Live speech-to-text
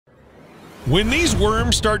When these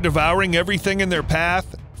worms start devouring everything in their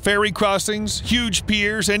path, ferry crossings, huge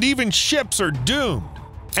piers, and even ships are doomed.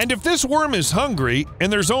 And if this worm is hungry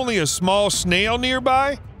and there's only a small snail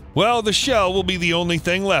nearby, well, the shell will be the only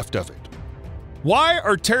thing left of it. Why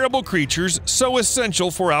are terrible creatures so essential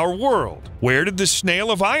for our world? Where did the Snail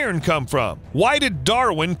of Iron come from? Why did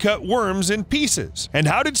Darwin cut worms in pieces? And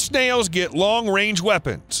how did snails get long-range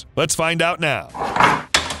weapons? Let's find out now.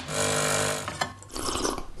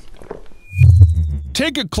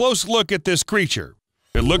 Take a close look at this creature.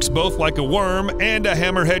 It looks both like a worm and a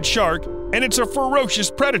hammerhead shark, and it's a ferocious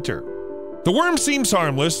predator. The worm seems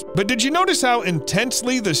harmless, but did you notice how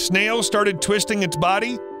intensely the snail started twisting its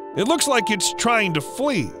body? It looks like it's trying to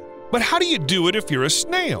flee. But how do you do it if you're a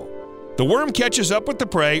snail? The worm catches up with the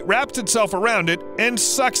prey, wraps itself around it, and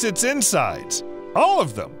sucks its insides. All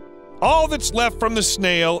of them. All that's left from the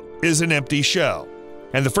snail is an empty shell.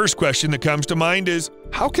 And the first question that comes to mind is,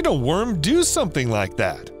 how can a worm do something like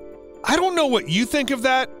that? I don't know what you think of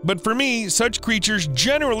that, but for me, such creatures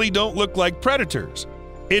generally don't look like predators.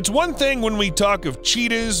 It's one thing when we talk of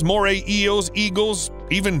cheetahs, moray eels, eagles,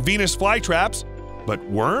 even Venus flytraps, but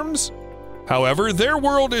worms? However, their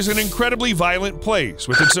world is an incredibly violent place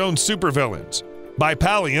with its own supervillains.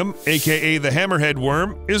 Bipalium, aka the Hammerhead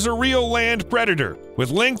Worm, is a real land predator,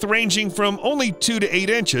 with length ranging from only 2 to 8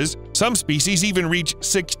 inches. Some species even reach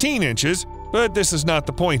 16 inches, but this is not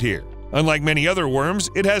the point here. Unlike many other worms,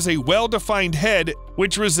 it has a well-defined head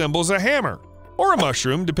which resembles a hammer, or a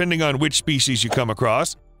mushroom depending on which species you come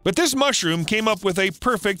across. But this mushroom came up with a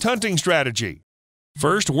perfect hunting strategy.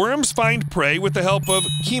 First, worms find prey with the help of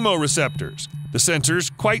chemoreceptors, the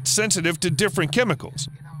sensors quite sensitive to different chemicals.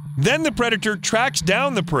 Then the predator tracks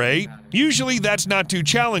down the prey. Usually that's not too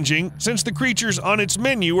challenging since the creatures on its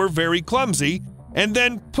menu are very clumsy, and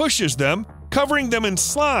then pushes them, covering them in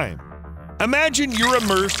slime. Imagine you're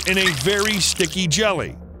immersed in a very sticky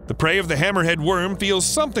jelly. The prey of the hammerhead worm feels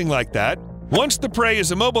something like that. Once the prey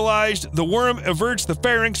is immobilized, the worm everts the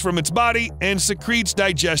pharynx from its body and secretes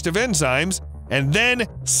digestive enzymes, and then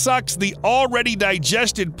sucks the already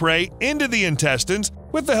digested prey into the intestines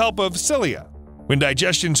with the help of cilia. When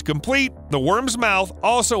digestion's complete, the worm's mouth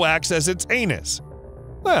also acts as its anus.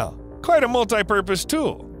 Well, quite a multi-purpose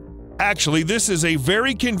tool. Actually, this is a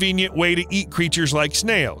very convenient way to eat creatures like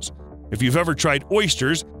snails. If you've ever tried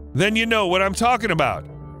oysters, then you know what I'm talking about.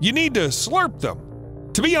 You need to slurp them.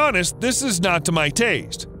 To be honest, this is not to my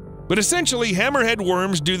taste. But essentially, hammerhead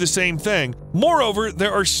worms do the same thing. Moreover,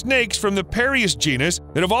 there are snakes from the Perius genus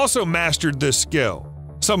that have also mastered this skill.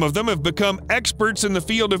 Some of them have become experts in the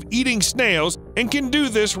field of eating snails and can do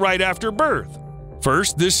this right after birth.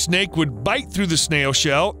 First, this snake would bite through the snail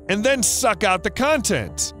shell and then suck out the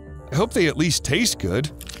contents. I hope they at least taste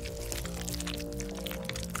good.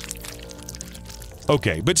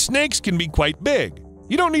 Okay, but snakes can be quite big.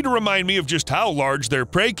 You don't need to remind me of just how large their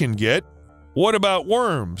prey can get. What about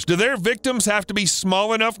worms? Do their victims have to be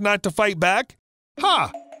small enough not to fight back?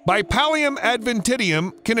 Ha! Bipalium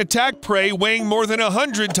adventidium can attack prey weighing more than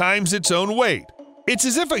 100 times its own weight. It's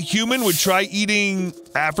as if a human would try eating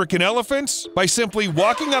African elephants by simply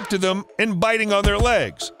walking up to them and biting on their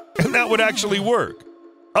legs. And that would actually work.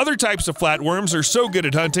 Other types of flatworms are so good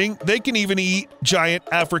at hunting, they can even eat giant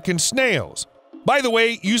African snails. By the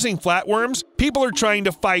way, using flatworms, people are trying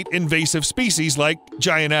to fight invasive species like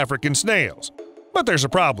giant African snails. But there's a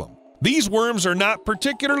problem. These worms are not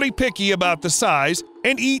particularly picky about the size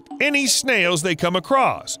and eat any snails they come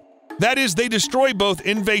across. That is, they destroy both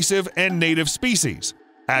invasive and native species.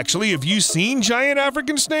 Actually, have you seen giant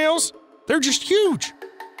African snails? They're just huge.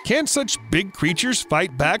 Can't such big creatures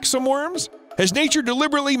fight back some worms? Has nature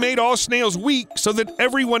deliberately made all snails weak so that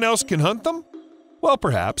everyone else can hunt them? Well,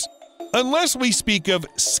 perhaps. Unless we speak of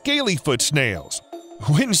scaly-foot snails.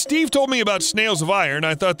 When Steve told me about Snails of Iron,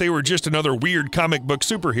 I thought they were just another weird comic book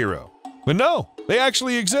superhero. But no, they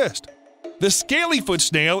actually exist. The scaly-foot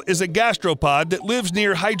snail is a gastropod that lives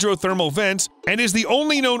near hydrothermal vents and is the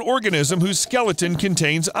only known organism whose skeleton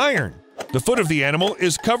contains iron. The foot of the animal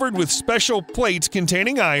is covered with special plates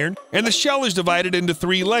containing iron, and the shell is divided into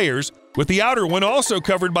 3 layers, with the outer one also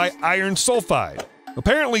covered by iron sulfide.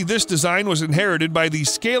 Apparently, this design was inherited by the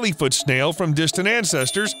scaly-foot snail from distant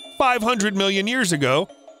ancestors 500 million years ago.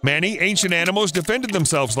 Many ancient animals defended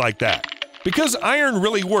themselves like that. Because iron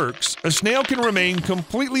really works, a snail can remain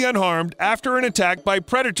completely unharmed after an attack by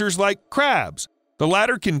predators like crabs. The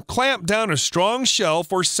latter can clamp down a strong shell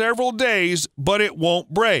for several days, but it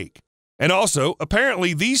won't break. And also,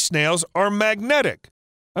 apparently these snails are magnetic.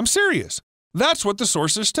 I'm serious. That's what the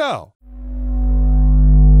sources tell.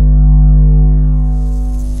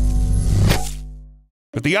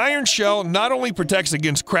 But the iron shell not only protects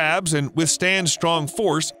against crabs and withstands strong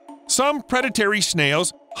force, some predatory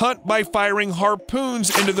snails hunt by firing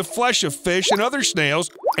harpoons into the flesh of fish and other snails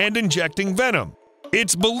and injecting venom.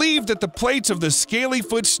 It's believed that the plates of the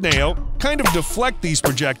scaly-foot snail kind of deflect these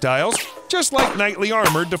projectiles, just like knightly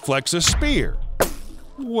armor deflects a spear.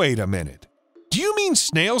 Wait a minute. Do you mean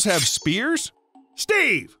snails have spears?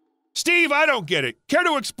 Steve! Steve, I don't get it. Care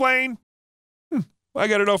to explain? I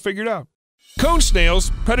got it all figured out. Cone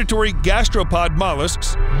snails, predatory gastropod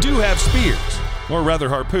mollusks, do have spears, or rather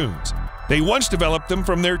harpoons. They once developed them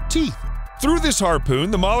from their teeth. Through this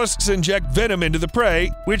harpoon, the mollusks inject venom into the prey,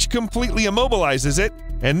 which completely immobilizes it,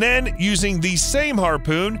 and then, using the same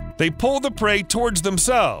harpoon, they pull the prey towards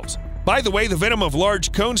themselves. By the way, the venom of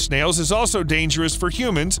large cone snails is also dangerous for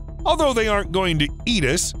humans, although they aren't going to eat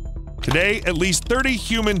us. Today, at least 30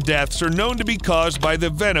 human deaths are known to be caused by the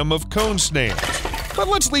venom of cone snails. But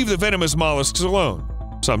let's leave the venomous mollusks alone.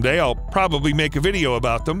 Someday I'll probably make a video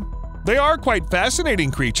about them. They are quite fascinating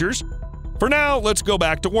creatures. For now, let's go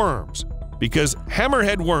back to worms. Because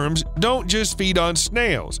hammerhead worms don't just feed on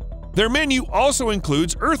snails. Their menu also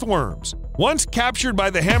includes earthworms. Once captured by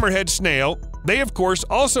the hammerhead snail, they of course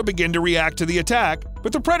also begin to react to the attack,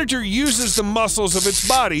 but the predator uses the muscles of its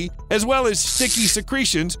body as well as sticky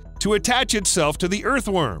secretions to attach itself to the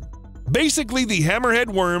earthworm. Basically, the hammerhead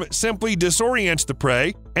worm simply disorients the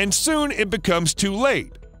prey, and soon it becomes too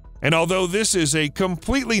late. And although this is a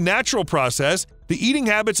completely natural process, the eating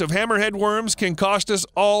habits of hammerhead worms can cost us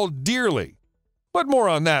all dearly. But more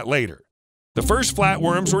on that later. The first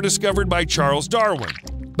flatworms were discovered by Charles Darwin.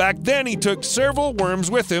 Back then, he took several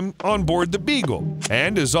worms with him on board the Beagle,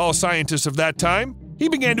 and as all scientists of that time, he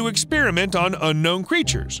began to experiment on unknown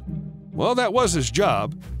creatures. Well, that was his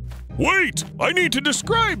job. Wait, I need to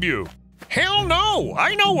describe you. Hell no,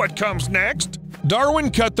 I know what comes next.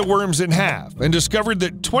 Darwin cut the worms in half and discovered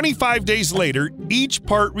that 25 days later, each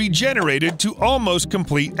part regenerated to almost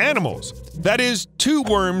complete animals. That is, 2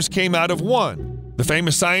 worms came out of 1. The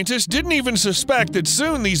famous scientist didn't even suspect that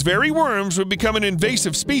soon these very worms would become an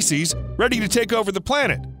invasive species ready to take over the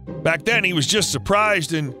planet. Back then, he was just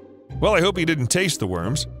surprised and, well, I hope he didn't taste the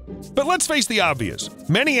worms. But let's face the obvious.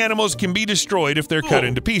 Many animals can be destroyed if they're cut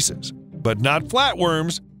into pieces. But not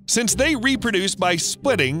flatworms. Since they reproduce by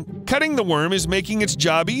splitting, cutting the worm is making its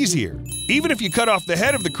job easier. Even if you cut off the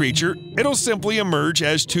head of the creature, it'll simply emerge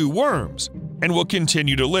as 2 worms, and will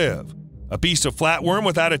continue to live. A piece of flatworm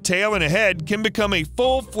without a tail and a head can become a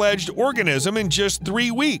full-fledged organism in just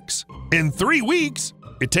 3 weeks. In 3 weeks?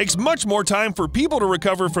 It takes much more time for people to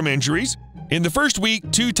recover from injuries. In the first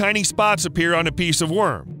week, 2 tiny spots appear on a piece of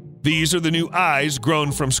worm. These are the new eyes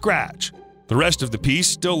grown from scratch. The rest of the piece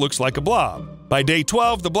still looks like a blob. By day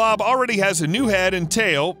 12, the blob already has a new head and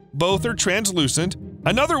tail, both are translucent.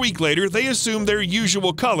 Another week later, they assume their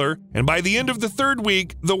usual color, and by the end of the 3rd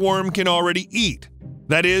week, the worm can already eat.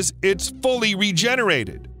 That is, it's fully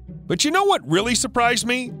regenerated. But you know what really surprised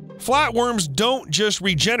me? Flatworms don't just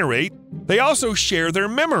regenerate, they also share their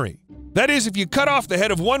memory. That is, if you cut off the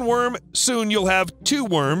head of one worm, soon you'll have 2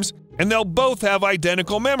 worms, and they'll both have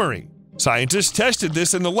identical memory. Scientists tested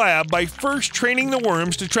this in the lab by first training the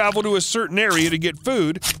worms to travel to a certain area to get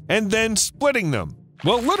food, and then splitting them.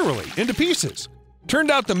 Well, literally, into pieces.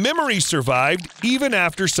 Turned out the memory survived even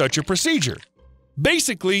after such a procedure.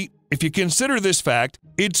 Basically, if you consider this fact,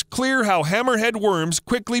 it's clear how hammerhead worms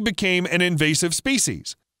quickly became an invasive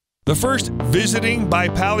species. The first visiting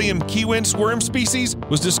Bipalium kiwince worm species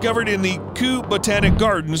was discovered in the Kew Botanic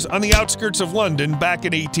Gardens on the outskirts of London back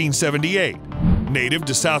in 1878. Native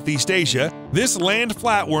to Southeast Asia, this land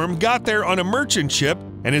flatworm got there on a merchant ship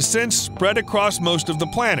and has since spread across most of the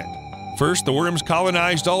planet. First, the worms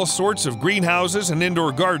colonized all sorts of greenhouses and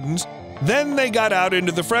indoor gardens. Then they got out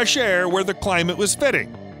into the fresh air where the climate was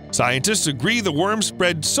fitting. Scientists agree the worms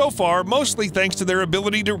spread so far mostly thanks to their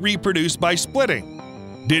ability to reproduce by splitting.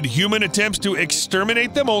 Did human attempts to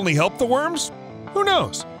exterminate them only help the worms? Who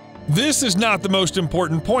knows? This is not the most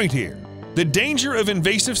important point here. The danger of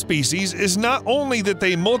invasive species is not only that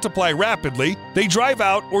they multiply rapidly, they drive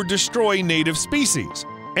out or destroy native species.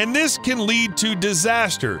 And this can lead to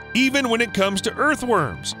disaster, even when it comes to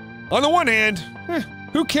earthworms. On the one hand,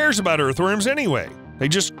 who cares about earthworms anyway? They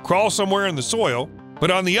just crawl somewhere in the soil.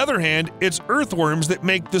 But on the other hand, it's earthworms that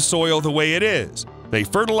make the soil the way it is. They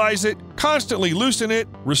fertilize it, constantly loosen it,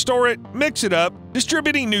 restore it, mix it up,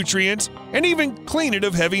 distributing nutrients, and even clean it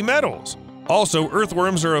of heavy metals. Also,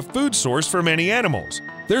 earthworms are a food source for many animals.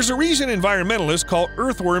 There's a reason environmentalists call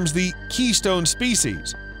earthworms the keystone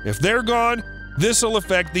species. If they're gone, this'll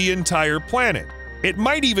affect the entire planet. It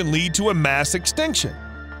might even lead to a mass extinction.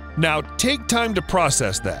 Now, take time to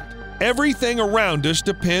process that. Everything around us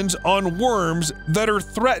depends on worms that are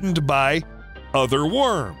threatened by other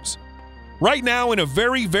worms. Right now, in a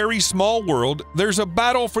very, very small world, there's a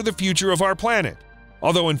battle for the future of our planet.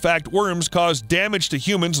 Although, in fact, worms caused damage to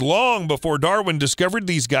humans long before Darwin discovered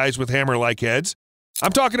these guys with hammer-like heads.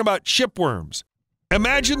 I'm talking about shipworms.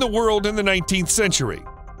 Imagine the world in the 19th century.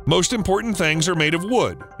 Most important things are made of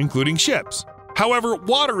wood, including ships. However,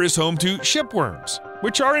 water is home to shipworms,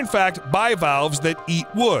 which are in fact bivalves that eat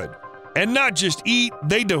wood. And not just eat,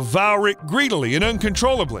 they devour it greedily and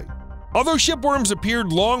uncontrollably. Although shipworms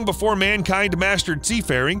appeared long before mankind mastered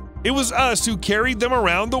seafaring, it was us who carried them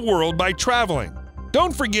around the world by traveling.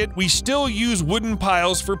 Don't forget, we still use wooden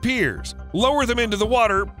piles for piers, lower them into the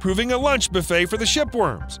water, proving a lunch buffet for the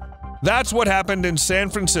shipworms. That's what happened in San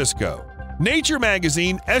Francisco. Nature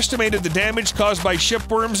magazine estimated the damage caused by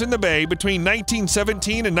shipworms in the bay between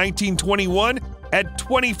 1917 and 1921 at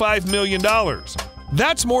 $25 million.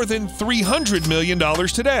 That's more than $300 million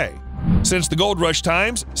today. Since the gold rush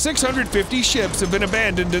times, 650 ships have been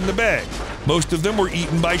abandoned in the bay. Most of them were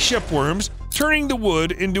eaten by shipworms, turning the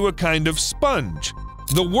wood into a kind of sponge.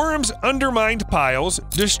 The worms undermined piles,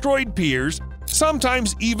 destroyed piers,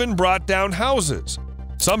 sometimes even brought down houses.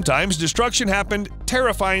 Sometimes destruction happened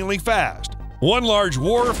terrifyingly fast. One large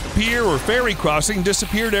wharf, pier, or ferry crossing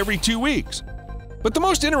disappeared every 2 weeks. But the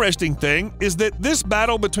most interesting thing is that this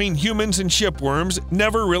battle between humans and shipworms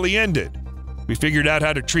never really ended. We figured out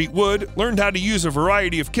how to treat wood, learned how to use a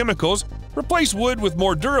variety of chemicals, replace wood with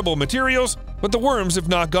more durable materials, but the worms have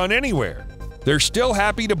not gone anywhere. They're still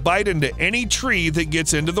happy to bite into any tree that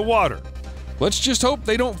gets into the water. Let's just hope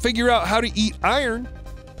they don't figure out how to eat iron.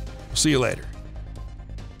 See you later.